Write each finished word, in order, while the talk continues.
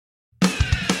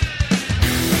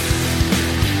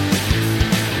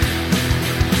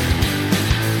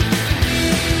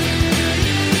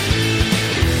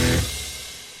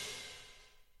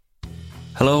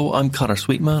Hello, I'm Connor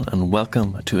Sweetman and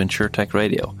welcome to InsurTech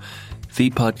Radio,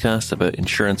 the podcast about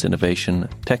insurance innovation,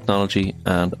 technology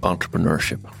and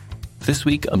entrepreneurship. This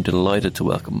week I'm delighted to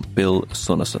welcome Bill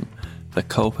Sunnison, the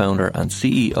co-founder and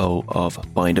CEO of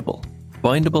Bindable.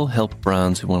 Bindable help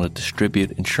brands who want to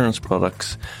distribute insurance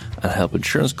products and help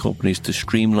insurance companies to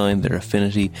streamline their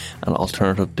affinity and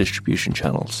alternative distribution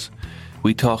channels.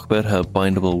 We talk about how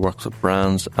Bindable works with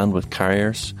brands and with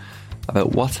carriers,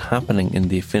 about what's happening in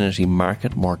the affinity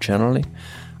market more generally,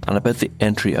 and about the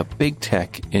entry of big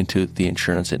tech into the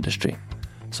insurance industry.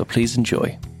 So please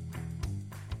enjoy.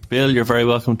 Bill, you're very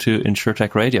welcome to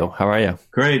InsurTech Radio. How are you?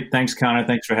 Great. Thanks, Connor.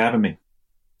 Thanks for having me.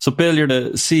 So Bill, you're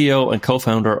the CEO and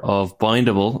co-founder of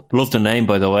Bindable. Love the name,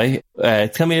 by the way.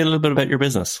 Tell me a little bit about your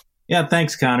business. Yeah,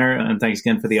 thanks, Connor. And thanks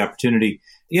again for the opportunity.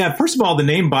 Yeah, first of all, the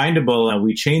name Bindable,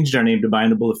 we changed our name to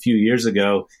Bindable a few years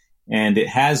ago. And it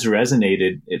has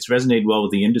resonated. It's resonated well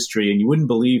with the industry. And you wouldn't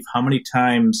believe how many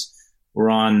times we're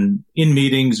in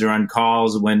meetings or on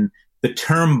calls when the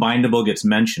term bindable gets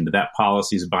mentioned, that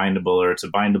policy is bindable or it's a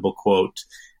bindable quote.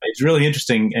 It's really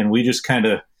interesting. And we just kind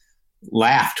of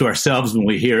laugh to ourselves when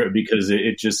we hear it because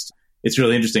it's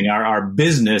really interesting. Our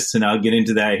business, and I'll get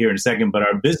into that here in a second, but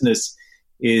our business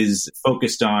is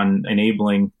focused on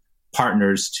enabling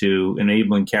partners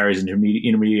enabling carriers and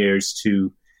intermediaries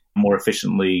to more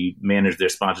efficiently manage their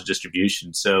sponsored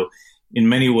distribution. So in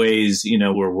many ways,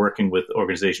 we're working with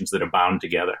organizations that are bound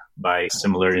together by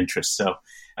similar interests. So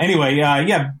anyway,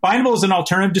 Bindable is an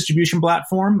alternative distribution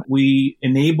platform. We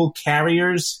enable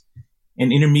carriers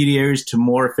and intermediaries to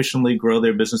more efficiently grow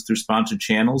their business through sponsored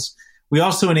channels. We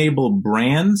also enable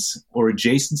brands or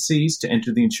adjacencies to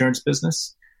enter the insurance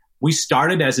business. We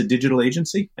started as a digital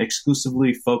agency,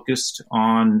 exclusively focused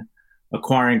on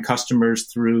acquiring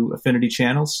customers through affinity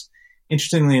channels.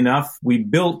 Interestingly enough, we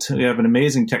have an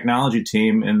amazing technology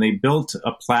team, and they built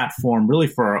a platform really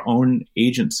for our own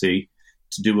agency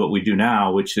to do what we do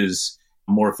now, which is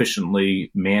more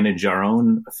efficiently manage our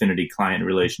own affinity client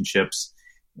relationships.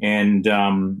 And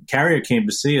Carrier came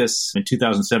to see us in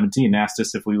 2017 and asked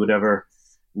us if we would ever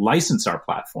license our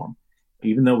platform.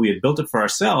 Even though we had built it for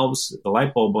ourselves, the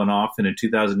light bulb went off, and in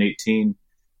 2018,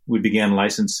 we began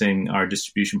licensing our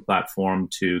distribution platform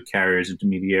to carriers,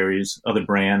 intermediaries, other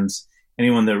brands,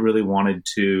 anyone that really wanted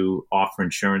to offer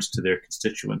insurance to their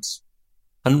constituents.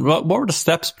 And what were the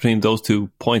steps between those 2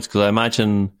 points? Because I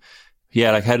imagine,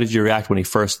 how did you react when he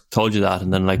first told you that?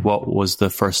 And then what was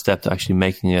the first step to actually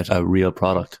making it a real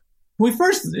product? We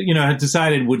first, had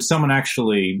decided, would someone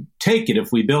actually take it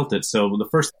if we built it? So the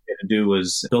first thing we had to do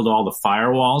was build all the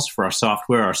firewalls for our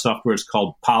software. Our software is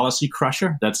called Policy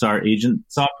Crusher. That's our agent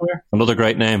software. Another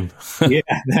great name. Yeah,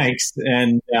 thanks.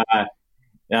 And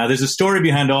there's a story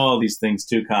behind all of these things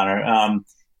too, Connor.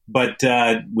 But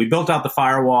we built out the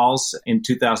firewalls in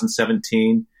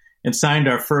 2017 and signed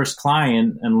our first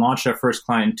client and launched our first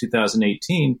client in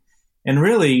 2018. And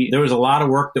really, there was a lot of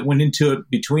work that went into it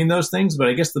between those things. But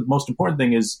I guess the most important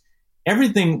thing is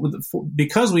everything,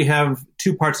 because we have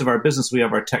two parts of our business. We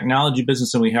have our technology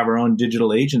business and we have our own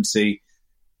digital agency.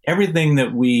 Everything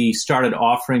that we started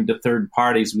offering to third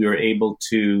parties, we were able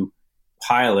to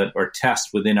pilot or test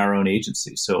within our own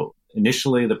agency. So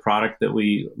initially, the product that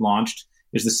we launched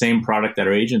is the same product that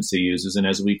our agency uses. And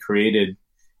as we created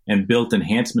and built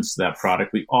enhancements to that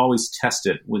product, we always test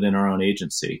it within our own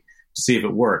agency to see if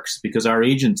it works, because our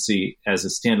agency as a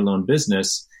standalone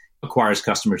business acquires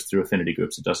customers through affinity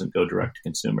groups. It doesn't go direct to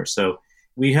consumers. So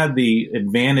we had the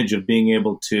advantage of being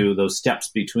able to, those steps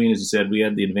between, as you said, we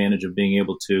had the advantage of being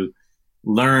able to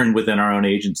learn within our own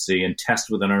agency and test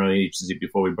within our own agency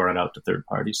before we brought it out to third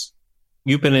parties.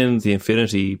 You've been in the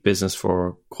affinity business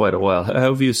for quite a while.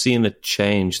 How have you seen it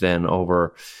change then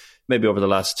over the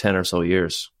last 10 or so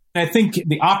years? I think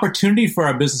the opportunity for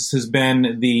our business has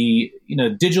been the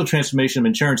digital transformation of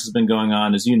insurance has been going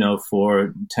on, as you know,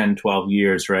 for 10, 12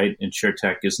 years, right?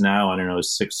 InsurTech is now, a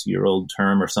 6-year-old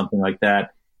term or something like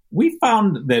that. We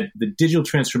found that the digital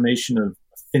transformation of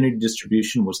affinity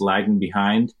distribution was lagging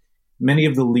behind. Many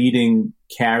of the leading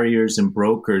carriers and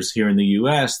brokers here in the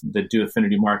U.S. that do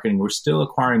affinity marketing were still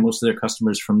acquiring most of their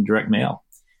customers from direct mail.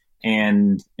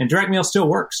 And direct mail still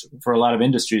works for a lot of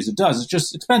industries. It does. It's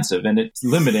just expensive and it's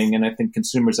limiting. And I think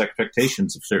consumers'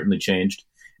 expectations have certainly changed.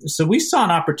 So we saw an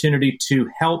opportunity to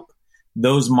help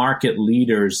those market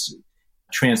leaders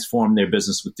transform their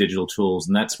business with digital tools.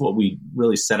 And that's what we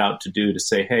really set out to do, to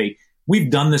say, hey,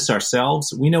 we've done this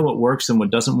ourselves. We know what works and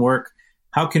what doesn't work.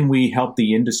 How can we help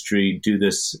the industry do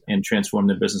this and transform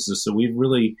their businesses? So we've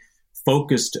really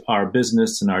focused our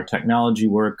business and our technology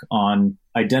work on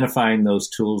identifying those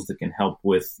tools that can help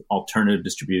with alternative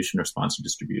distribution or sponsored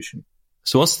distribution.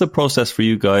 So what's the process for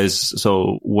you guys?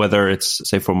 So whether it's,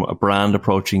 say, from a brand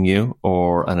approaching you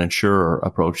or an insurer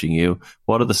approaching you,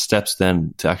 what are the steps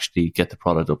then to actually get the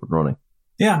product up and running?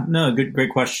 Yeah, no,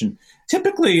 great question.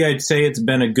 Typically, I'd say it's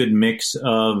been a good mix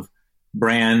of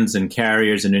brands and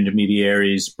carriers and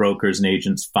intermediaries, brokers and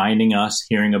agents finding us,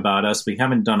 hearing about us. We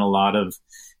haven't done a lot of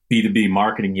B2B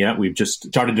marketing yet. We've just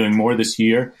started doing more this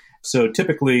year. So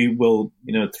typically we'll,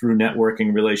 through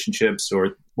networking relationships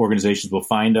or organizations will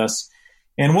find us.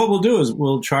 And what we'll do is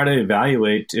we'll try to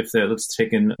evaluate let's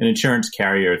take an insurance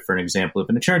carrier, for an example. If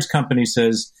an insurance company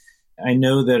says, I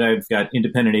know that I've got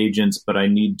independent agents, but I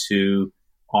need to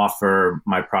offer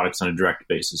my products on a direct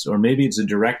basis. Or maybe it's a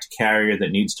direct carrier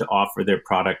that needs to offer their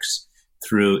products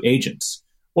through agents.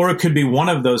 Or it could be one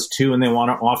of those two and they want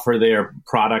to offer their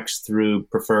products through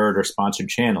preferred or sponsored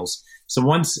channels. So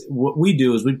what we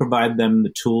do is we provide them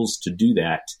the tools to do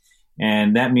that.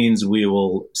 And that means we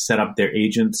will set up their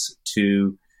agents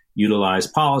to utilize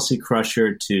Policy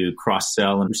Crusher to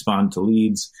cross-sell and respond to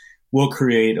leads. We'll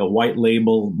create a white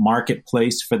label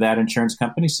marketplace for that insurance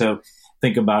company. So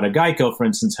think about a Geico, for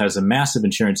instance, has a massive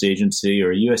insurance agency,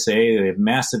 or USA, they have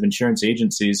massive insurance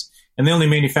agencies, and they only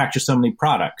manufacture so many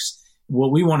products.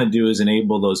 What we want to do is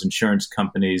enable those insurance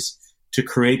companies to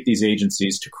create these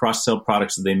agencies to cross-sell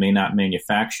products that they may not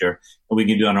manufacture. And we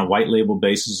can do it on a white label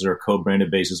basis or a co-branded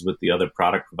basis with the other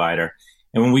product provider.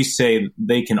 And when we say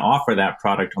they can offer that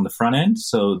product on the front end,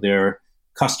 so their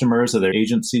customers or their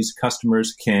agencies'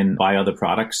 customers can buy other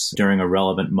products during a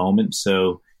relevant moment.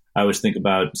 So I always think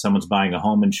about someone's buying a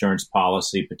home insurance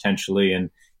policy potentially, and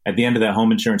at the end of that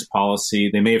home insurance policy,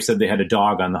 they may have said they had a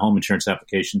dog on the home insurance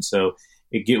application. So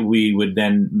we would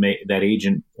then make that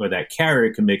agent or that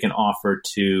carrier can make an offer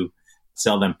to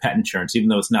sell them pet insurance, even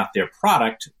though it's not their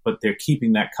product, but they're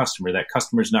keeping that customer. That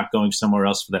customer's not going somewhere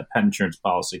else for that pet insurance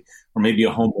policy, or maybe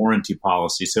a home warranty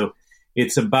policy. So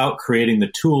it's about creating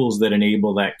the tools that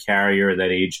enable that carrier or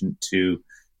that agent to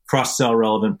cross-sell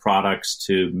relevant products,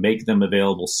 to make them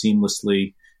available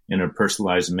seamlessly in a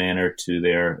personalized manner to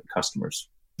their customers.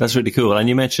 That's really cool. And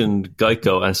you mentioned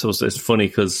Geico, and so it's funny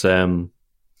because I'm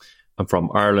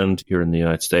from Ireland, here in the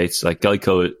United States. Like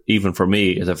Geico, even for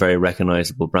me, is a very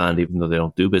recognizable brand, even though they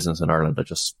don't do business in Ireland.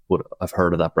 I've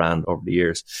heard of that brand over the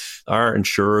years. Are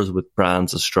insurers with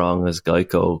brands as strong as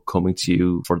Geico coming to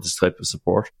you for this type of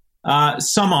support?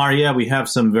 Some are, yeah. We have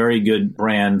some very good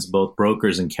brands, both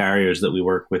brokers and carriers that we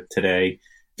work with today.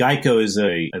 Geico is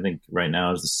I think right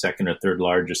now is the second or third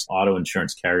largest auto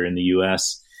insurance carrier in the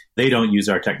U.S. They don't use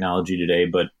our technology today,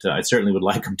 but I certainly would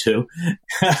like them to.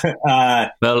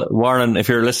 Well, Warren, if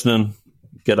you're listening,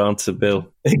 get on to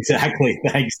Bill. Exactly.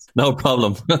 Thanks. No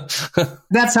problem.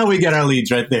 That's how we get our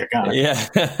leads right there. Got it.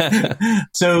 Yeah.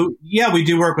 So, yeah, we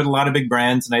do work with a lot of big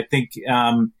brands. And I think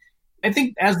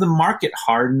as the market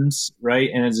hardens, right,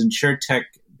 and as InsurTech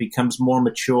becomes more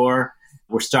mature,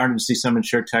 we're starting to see some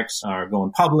InsurTechs are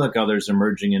going public, others are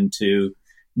merging into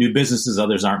new businesses,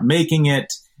 others aren't making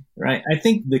it. Right. I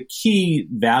think the key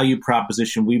value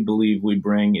proposition we believe we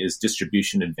bring is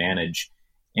distribution advantage.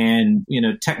 And,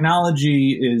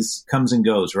 technology comes and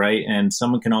goes, right? And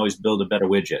someone can always build a better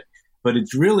widget. But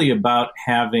it's really about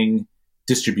having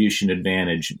distribution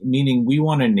advantage, meaning we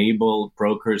want to enable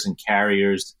brokers and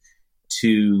carriers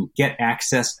to get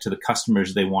access to the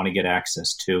customers they want to get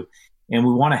access to. And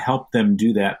we want to help them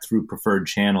do that through preferred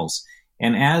channels.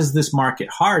 And as this market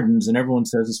hardens, and everyone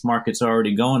says this market's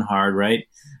already going hard, right?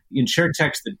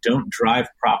 InsurTechs that don't drive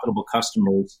profitable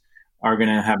customers are going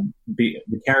to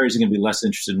the carriers are going to be less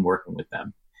interested in working with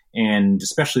them, and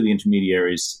especially the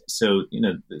intermediaries. So,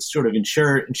 the sort of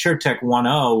InsurTech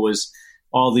 1.0 was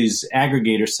all these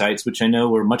aggregator sites, which I know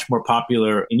were much more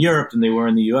popular in Europe than they were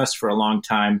in the US for a long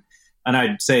time. And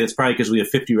I'd say it's probably because we have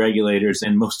 50 regulators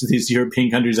and most of these European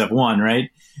countries have one,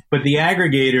 right? But the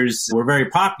aggregators were very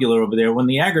popular over there. When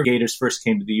the aggregators first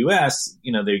came to the US,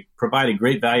 they provide a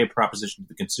great value proposition to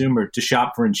the consumer to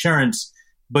shop for insurance,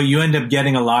 but you end up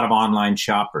getting a lot of online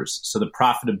shoppers. So the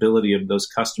profitability of those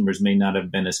customers may not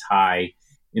have been as high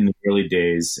in the early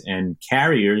days. And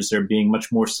carriers are being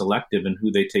much more selective in who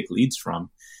they take leads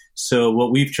from. So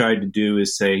what we've tried to do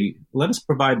is say, let us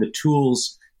provide the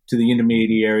tools to the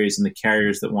intermediaries and the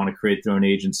carriers that want to create their own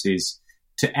agencies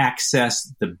to access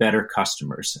the better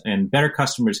customers. And better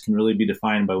customers can really be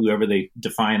defined by whoever they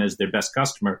define as their best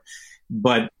customer.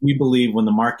 But we believe when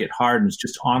the market hardens,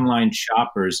 just online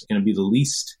shoppers are going to be the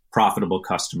least profitable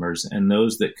customers. And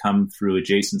those that come through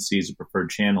adjacencies or preferred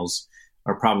channels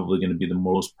are probably going to be the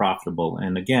most profitable.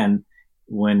 And again,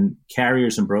 when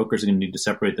carriers and brokers are going to need to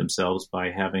separate themselves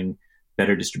by having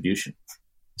better distribution.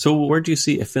 So where do you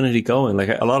see Affinity going? Like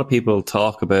a lot of people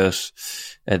talk about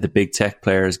the big tech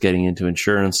players getting into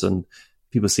insurance, and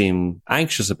people seem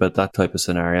anxious about that type of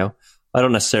scenario. I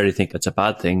don't necessarily think it's a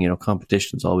bad thing.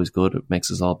 Competition is always good. It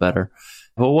makes us all better.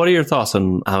 But what are your thoughts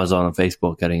on Amazon and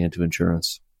Facebook getting into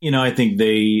insurance? I think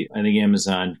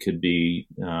Amazon could be,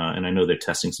 and I know they're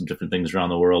testing some different things around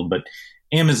the world, but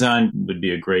Amazon would be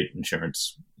a great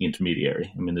insurance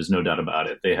intermediary. I mean, there's no doubt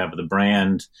about it. They have the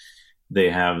brand, they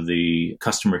have the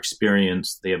customer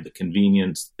experience, they have the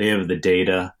convenience, they have the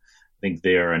data. I think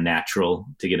they are a natural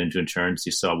to get into insurance.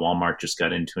 You saw Walmart just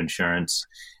got into insurance.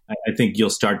 I think you'll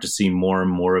start to see more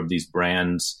and more of these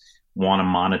brands want to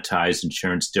monetize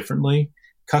insurance differently.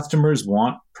 Customers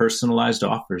want personalized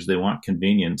offers. They want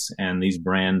convenience, and these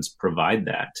brands provide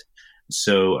that.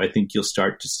 So I think you'll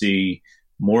start to see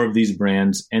more of these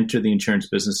brands enter the insurance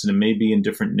business, and it may be in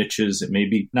different niches. It may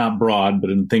be not broad, but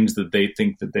in things that they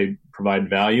think that they provide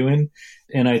value in.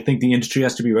 And I think the industry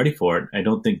has to be ready for it. I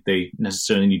don't think they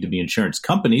necessarily need to be insurance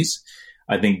companies.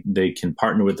 I think they can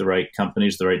partner with the right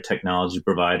companies, the right technology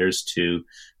providers to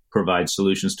provide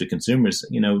solutions to consumers.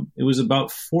 It was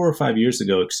about 4 or 5 years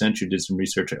ago, Accenture did some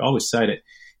research. I always cite it. It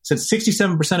said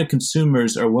 67% of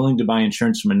consumers are willing to buy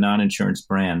insurance from a non-insurance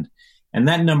brand. And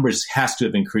that number has to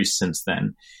have increased since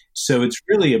then. So it's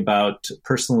really about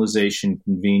personalization,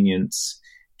 convenience,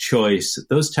 choice,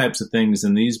 those types of things.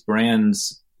 And these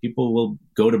brands, people will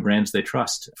go to brands they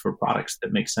trust for products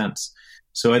that make sense.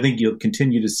 So I think you'll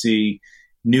continue to see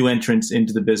new entrants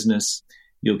into the business.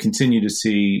 You'll continue to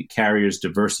see carriers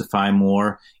diversify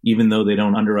more, even though they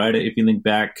don't underwrite it. If you think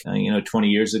back, 20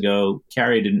 years ago,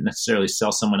 carrier didn't necessarily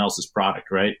sell someone else's product,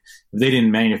 right? If they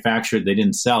didn't manufacture it, they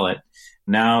didn't sell it.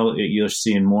 Now you're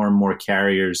seeing more and more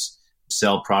carriers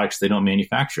sell products they don't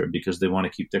manufacture because they want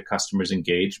to keep their customers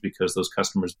engaged, because those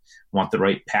customers want the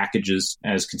right packages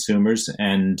as consumers.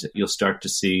 And you'll start to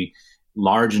see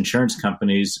large insurance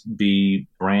companies be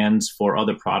brands for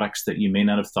other products that you may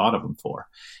not have thought of them for.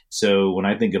 So when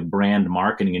I think of brand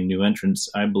marketing and new entrants,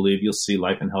 I believe you'll see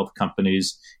life and health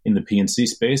companies in the P&C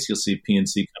space. You'll see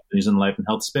P&C companies in the life and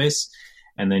health space.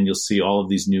 And then you'll see all of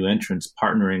these new entrants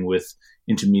partnering with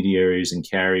intermediaries and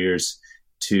carriers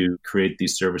to create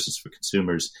these services for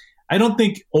consumers. I don't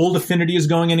think old Affinity is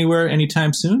going anywhere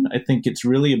anytime soon. I think it's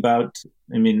really about,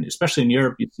 especially in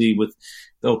Europe, you see with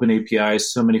the open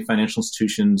APIs, so many financial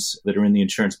institutions that are in the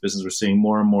insurance business. We're seeing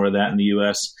more and more of that in the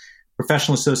US.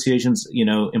 Professional associations,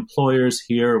 employers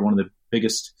here are one of the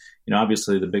biggest,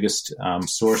 obviously the biggest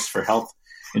source for health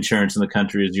insurance in the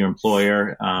country is your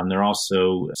employer. They're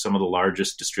also some of the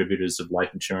largest distributors of life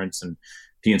insurance and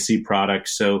P&C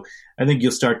products. So I think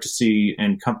you'll start to see,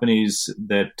 and companies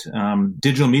that,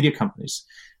 digital media companies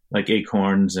like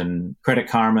Acorns and Credit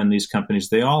Karma and these companies,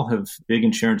 they all have big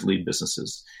insurance lead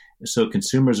businesses. So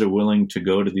consumers are willing to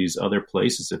go to these other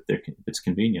places if it's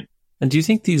convenient. And do you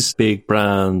think these big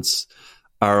brands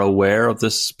are aware of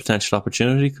this potential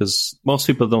opportunity? Because most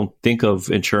people don't think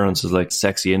of insurance as like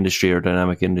sexy industry or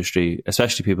dynamic industry,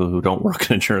 especially people who don't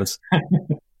work in insurance.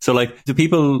 So do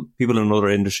people in other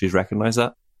industries recognize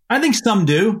that? I think some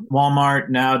do. Walmart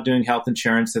now doing health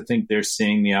insurance, I think they're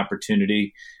seeing the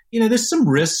opportunity. There's some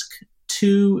risk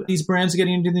to these brands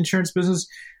getting into the insurance business.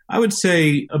 I would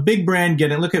say a big brand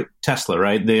look at Tesla,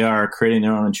 right? They are creating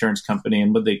their own insurance company.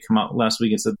 And what they come out last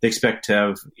week and said they expect to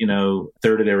have, a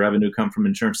third of their revenue come from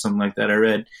insurance, something like that I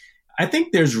read. I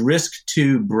think there's risk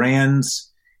to brands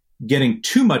getting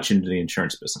too much into the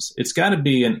insurance business. It's got to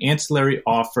be an ancillary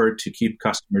offer to keep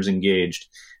customers engaged.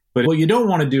 But what you don't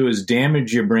want to do is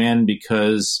damage your brand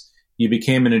because you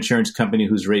became an insurance company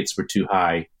whose rates were too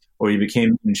high, or you became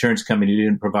an insurance company who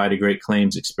didn't provide a great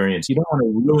claims experience. You don't want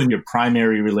to ruin your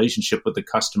primary relationship with the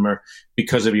customer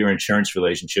because of your insurance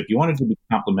relationship. You want it to be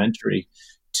complementary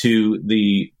to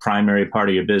the primary part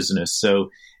of your business. So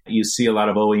you see a lot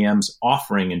of OEMs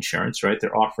offering insurance, right?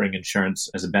 They're offering insurance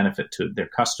as a benefit to their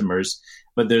customers,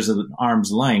 but there's an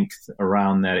arm's length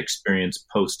around that experience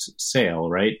post-sale,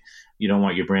 right? You don't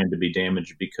want your brand to be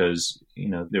damaged because,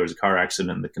 there was a car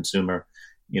accident and the consumer,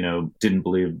 didn't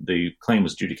believe the claim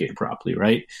was adjudicated properly,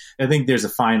 right? I think there's a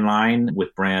fine line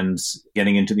with brands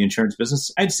getting into the insurance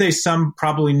business. I'd say some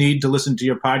probably need to listen to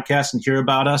your podcast and hear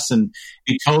about us and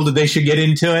be told that they should get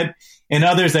into it. And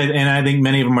others, and I think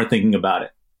many of them are thinking about it.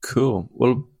 Cool.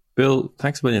 Well, Bill,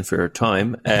 thanks a million for your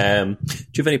time. Do you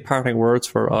have any parting words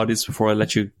for our audience before I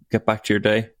let you get back to your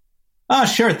day?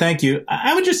 Sure. Thank you.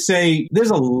 I would just say there's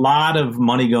a lot of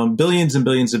money going, billions and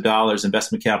billions of dollars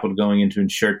investment capital going into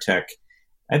InsurTech.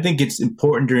 I think it's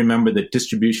important to remember that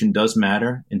distribution does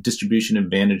matter and distribution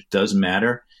advantage does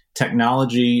matter.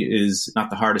 Technology is not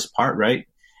the hardest part, right?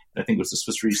 I think it was the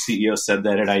Swiss Re CEO said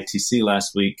that at ITC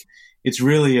last week. It's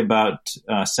really about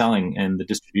selling, and the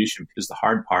distribution is the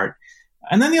hard part.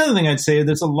 And then the other thing I'd say,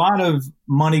 there's a lot of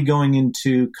money going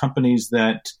into companies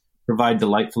that provide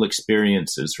delightful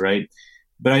experiences, right?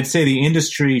 But I'd say the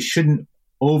industry shouldn't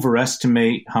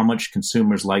overestimate how much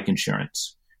consumers like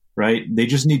insurance, right? They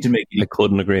just need to make it. I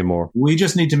couldn't agree more. We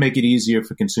just need to make it easier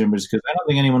for consumers, because I don't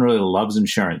think anyone really loves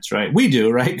insurance, right? We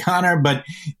do, right, Connor? But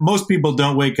most people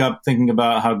don't wake up thinking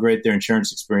about how great their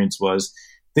insurance experience was.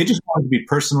 They just want it to be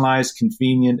personalized,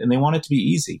 convenient, and they want it to be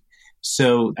easy.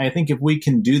 So I think if we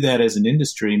can do that as an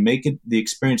industry, make it the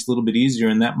experience a little bit easier,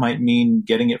 and that might mean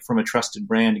getting it from a trusted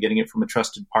brand, getting it from a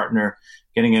trusted partner,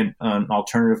 getting an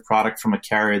alternative product from a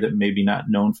carrier that may be not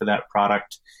known for that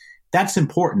product. That's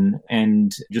important,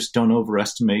 and just don't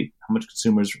overestimate how much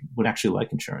consumers would actually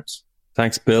like insurance.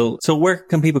 Thanks, Bill. So where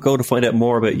can people go to find out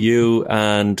more about you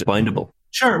and Bindable?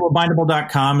 Sure. Well,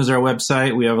 Bindable.com is our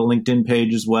website. We have a LinkedIn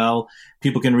page as well.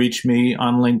 People can reach me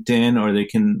on LinkedIn, or they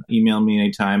can email me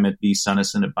anytime at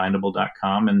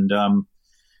bsunnison@bindable.com. And, I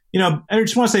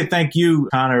just want to say thank you,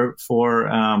 Connor, for,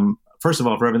 first of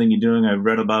all, for everything you're doing. I've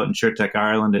read about InsurTech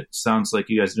Ireland. It sounds like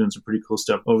you guys are doing some pretty cool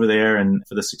stuff over there, and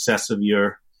for the success of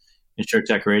your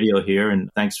InsurTech Radio here. And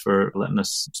thanks for letting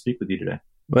us speak with you today.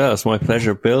 Well, it's my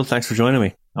pleasure. Bill, thanks for joining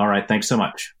me. All right. Thanks so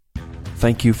much.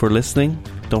 Thank you for listening.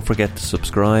 Don't forget to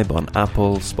subscribe on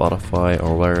Apple, Spotify,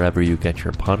 or wherever you get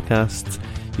your podcasts.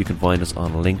 You can find us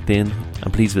on LinkedIn,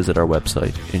 and please visit our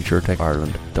website,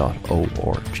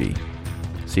 insurtechireland.org.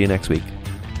 See you next week.